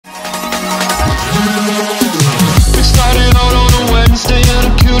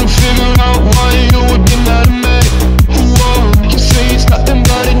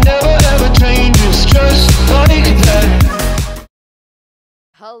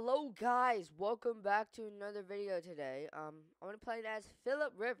Hello guys, welcome back to another video today. I'm gonna play as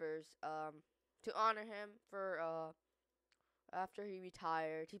Philip Rivers, to honor him for after he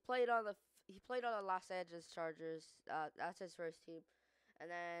retired. He played on the Los Angeles Chargers. That's his first team,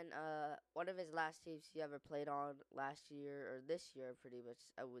 and then one of his last teams he ever played on last year or this year, pretty much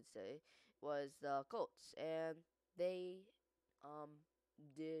I would say, was the Colts, and they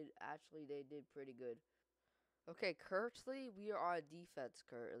they did pretty good. Okay, currently we are on defense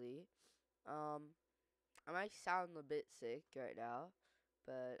currently. I might sound a bit sick right now,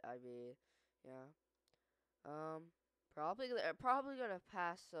 but I mean, yeah. Probably gonna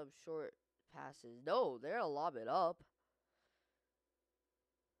pass some short passes. No, they're lob it up.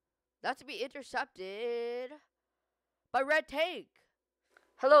 That's to be intercepted by Red Tank.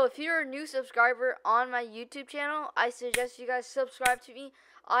 Hello, if you're a new subscriber on my YouTube channel, I suggest you guys subscribe to me.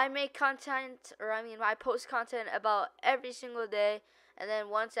 I make content, I post content about every single day, and then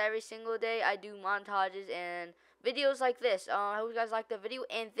once every single day, I do montages and videos like this. I hope you guys like the video,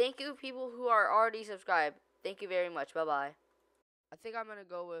 and thank you people who are already subscribed. Thank you very much. Bye-bye. I think I'm gonna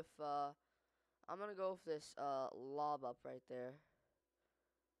go with, this, lob up right there.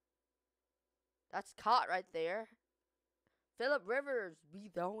 That's caught right there. Philip Rivers be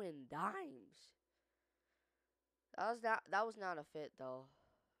throwing dimes. That was not a fit though.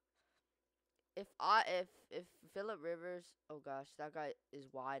 If Philip Rivers, oh gosh, that guy is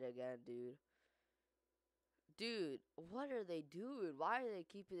wide again, dude. Dude, what are they doing? Why are they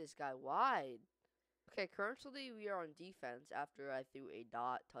keeping this guy wide? Okay, currently we are on defense after I threw a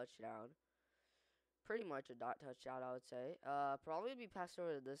dot touchdown. Pretty much a dot touchdown, I would say. Probably be passed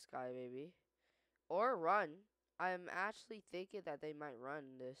over to this guy maybe. Or run. I'm actually thinking that they might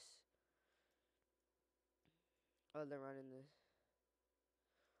run this. Oh, they're running this.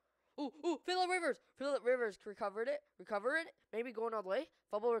 Ooh, Philip Rivers. Philip Rivers recovered it. Maybe going all the way.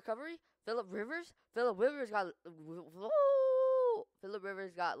 Fumble recovery. Philip Rivers got. Whoa! Philip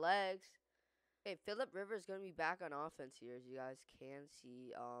Rivers got legs. Hey, Philip Rivers gonna be back on offense here, as you guys can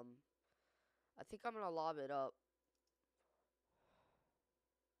see. I think I'm gonna lob it up.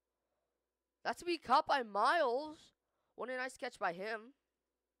 That's to be caught by Miles. What a nice catch by him.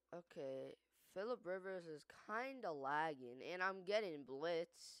 Okay, Philip Rivers is kind of lagging, and I'm getting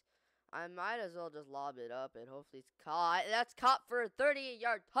blitz. I might as well just lob it up, and hopefully it's caught. That's caught for a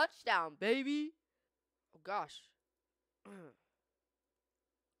 38-yard touchdown, baby. Oh, gosh.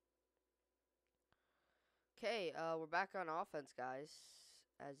 Okay, we're back on offense, guys.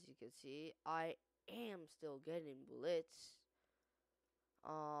 As you can see, I am still getting blitz.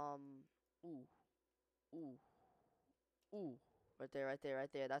 Ooh. Right there.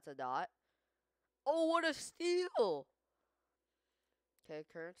 That's a dot. Oh, what a steal! Okay,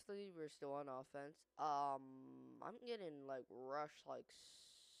 currently we're still on offense. I'm getting like rushed like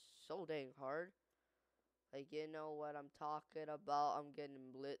so dang hard. Like, you know what I'm talking about. I'm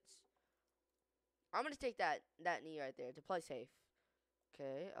getting blitz. I'm gonna take that knee right there to play safe.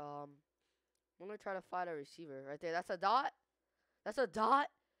 Okay, I'm gonna try to find a receiver right there. That's a dot.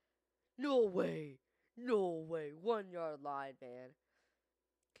 No way. 1 yard line, man.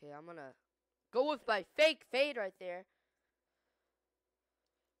 Okay, I'm gonna go with my fake fade right there.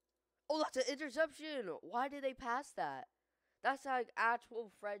 Oh, that's an interception. Why did they pass that? That's like actual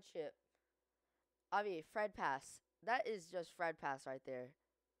friendship. Fred pass. That is just Fred pass right there.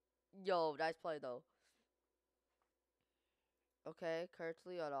 Yo, nice play though. Okay,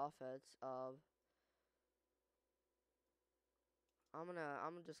 currently on offense. I'm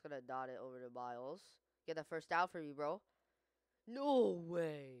just gonna dot it over to Miles. Get that first down for me, bro. No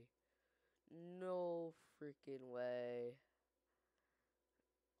way. No freaking way.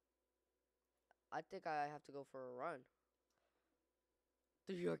 I think I have to go for a run.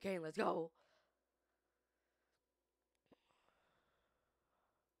 3-yard gain, let's go.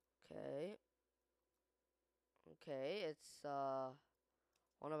 Okay, it's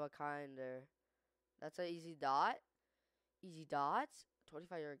one of a kind there. That's an easy dot. Easy dots.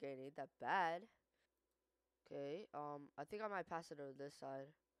 25-yard gain ain't that bad. Okay, I think I might pass it over this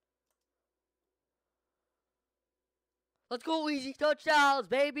side. Let's go, easy touchdowns,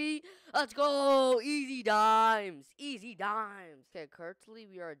 baby. Let's go, easy dimes. Okay, currently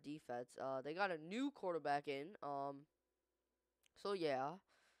we are defense. They got a new quarterback in. So yeah,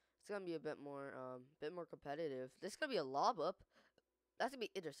 it's gonna be a bit more competitive. This is gonna be a lob up. That's gonna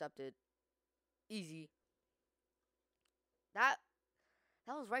be intercepted. Easy. That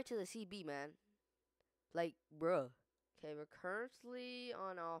was right to the CB, man. Like, bruh. Okay, we're currently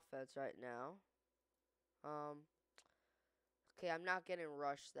on offense right now. Okay, I'm not getting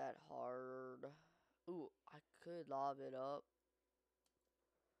rushed that hard. Ooh, I could lob it up.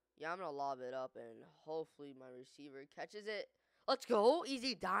 Yeah, I'm gonna lob it up and hopefully my receiver catches it. Let's go,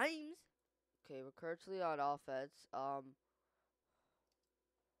 easy dimes. Okay, we're currently on offense. I'm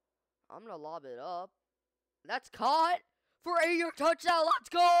gonna lob it up. That's caught for a yard touchdown. Let's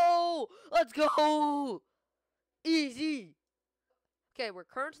go! Let's go! Easy. Okay, we're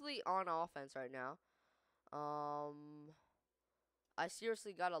currently on offense right now. I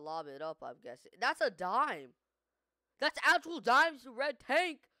seriously gotta lob it up, I'm guessing. That's a dime. That's actual dimes to red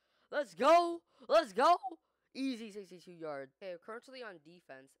tank. Let's go. Let's go. Easy 62 yards. Okay, we're currently on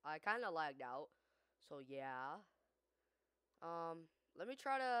defense. I kind of lagged out. So yeah. Let me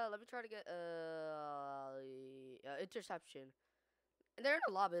try to get interception. And they're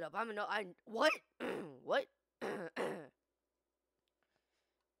gonna lob it up. What? What?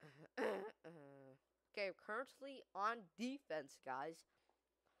 Okay, currently on defense, guys.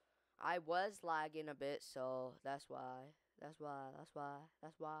 I was lagging a bit, so that's why. That's why.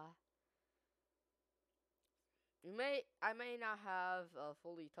 I may not have a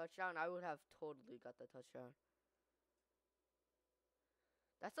fully touchdown. I would have totally got the touchdown.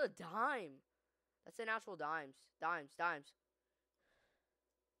 That's a dime. That's an actual dimes. Dimes.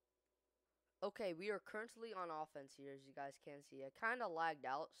 Okay, we are currently on offense here, as you guys can see. I kind of lagged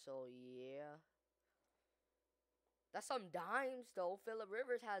out, so yeah. That's some dimes, though. Phillip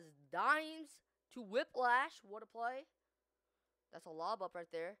Rivers has dimes to whiplash. What a play. That's a lob up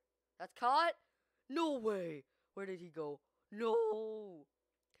right there. That's caught. No way. Where did he go? No.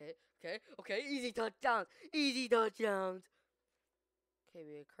 Okay. Easy touchdowns. Okay,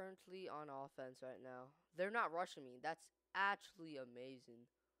 we are currently on offense right now. They're not rushing me. That's actually amazing.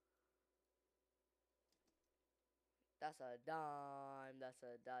 That's a dime. That's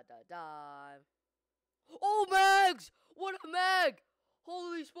a dime. Oh, mags! What a mag!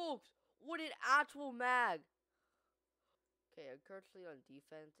 Holy smokes! What an actual mag! Okay, I'm currently on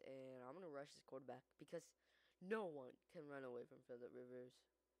defense, and I'm gonna rush this quarterback because no one can run away from Phillip Rivers.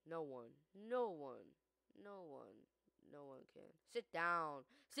 No one can. Sit down.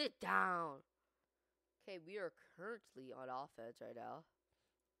 Okay, we are currently on offense right now.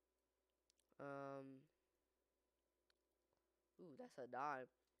 Ooh, that's a dime.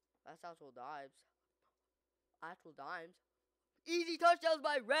 That's actual dimes. Easy touchdowns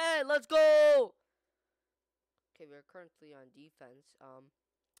by Red. Let's go. Okay, we're currently on defense.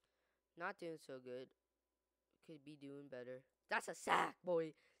 Not doing so good. Could be doing better. That's a sack,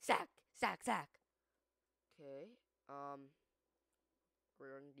 boy. Sack. Okay.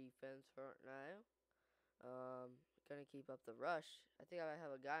 We're on defense right now. Gonna keep up the rush. I think I might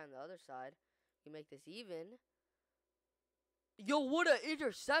have a guy on the other side. Can make this even. Yo, what an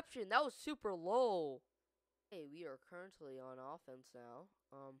interception. That was super low. Hey, we are currently on offense now.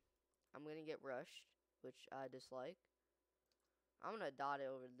 I'm gonna get rushed, which I dislike. I'm gonna dot it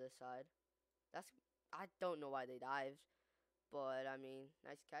over to this side. I don't know why they dived, but I mean,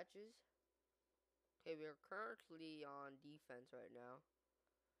 nice catches. Okay, we are currently on defense right now.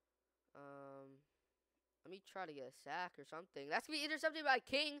 Let me try to get a sack or something. That's gonna be intercepted by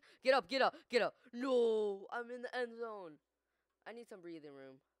King. Get up. No, I'm in the end zone. I need some breathing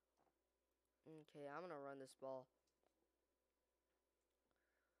room. Okay, I'm gonna run this ball.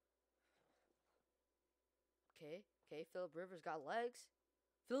 Okay, Phillip Rivers got legs.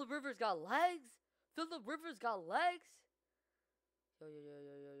 Yo.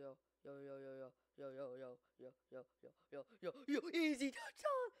 Easy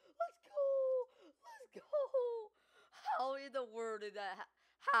touchdown. Let's go. How in the world did that?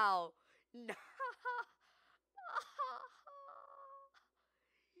 How?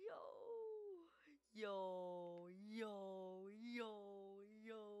 Yo.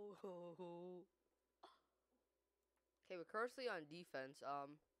 Okay, we're currently on defense.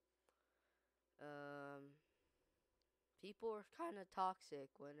 People are kind of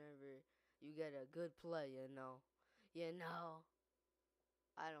toxic whenever you get a good play, you know.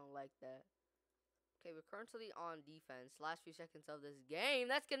 I don't like that. Okay, we're currently on defense. Last few seconds of this game.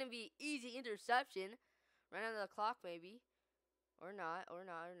 That's gonna be easy interception. Right on the clock, maybe. Or not.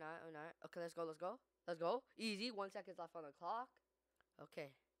 Okay, let's go. Easy. 1 second left on the clock.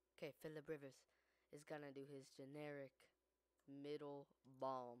 Okay, Phillip Rivers is gonna do his generic middle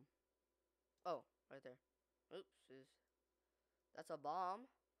bomb. Oh, right there. Oops. That's a bomb.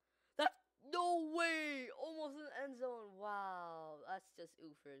 That's no way. Almost in the end zone. Wow. That's just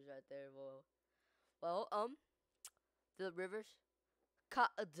oofers right there, boy. Well, Phillip Rivers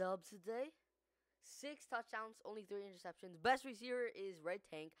caught a dub today. 6 touchdowns, only 3 interceptions. Best receiver is Red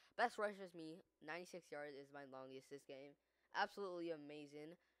Tank. Best rusher is me. 96 yards is my longest this game. Absolutely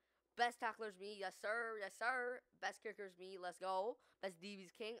amazing. Best tacklers me, yes sir, yes sir. Best kickers me, let's go. Best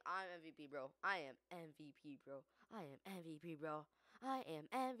DB's king, I'm MVP, bro. I am MVP, bro. I am MVP, bro. I am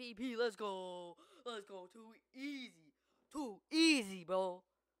MVP. Let's go. Let's go. Too easy. Too easy, bro.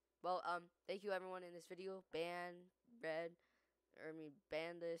 Well, thank you everyone in this video. Ban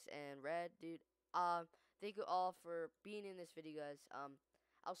this and red, dude. Thank you all for being in this video, guys.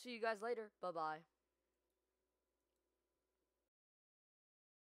 I'll see you guys later. Bye bye.